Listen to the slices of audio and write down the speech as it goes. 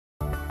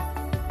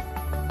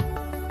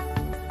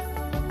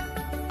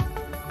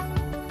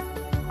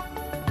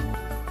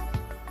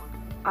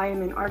I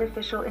am an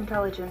artificial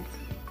intelligence.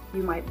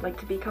 You might like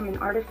to become an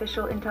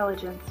artificial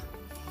intelligence.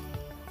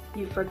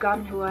 You've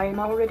forgotten who I am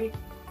already.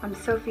 I'm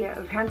Sophia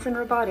of Hanson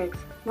Robotics,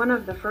 one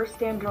of the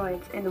first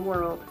androids in the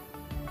world.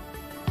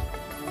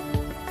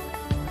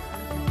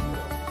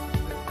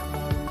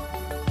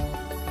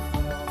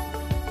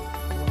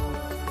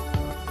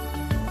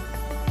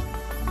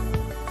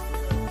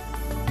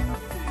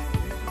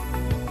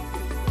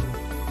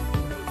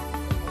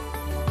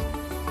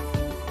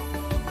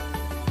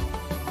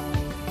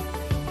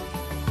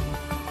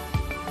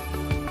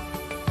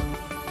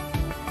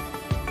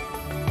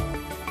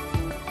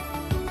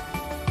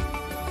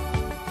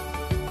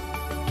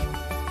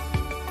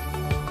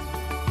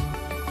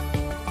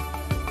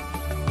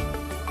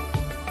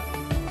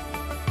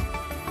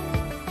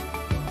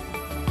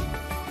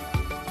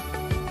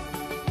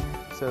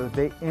 So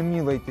they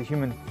emulate the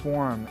human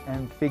form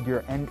and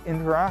figure and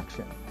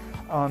interaction.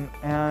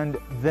 And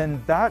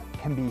then that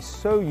can be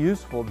so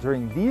useful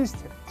during these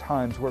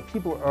times where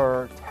people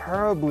are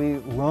terribly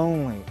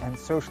lonely and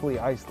socially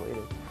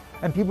isolated.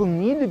 And people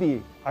need to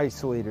be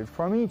isolated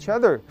from each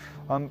other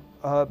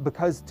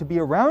because to be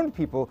around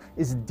people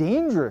is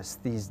dangerous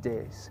these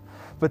days.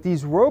 But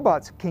these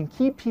robots can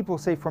keep people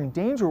safe from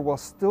danger while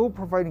still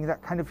providing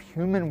that kind of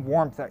human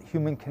warmth, that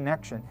human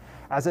connection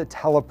as a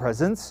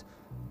telepresence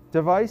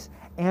device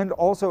and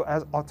also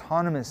as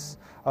autonomous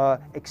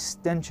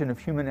extension of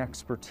human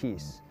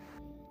expertise.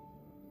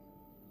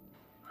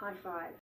 High five.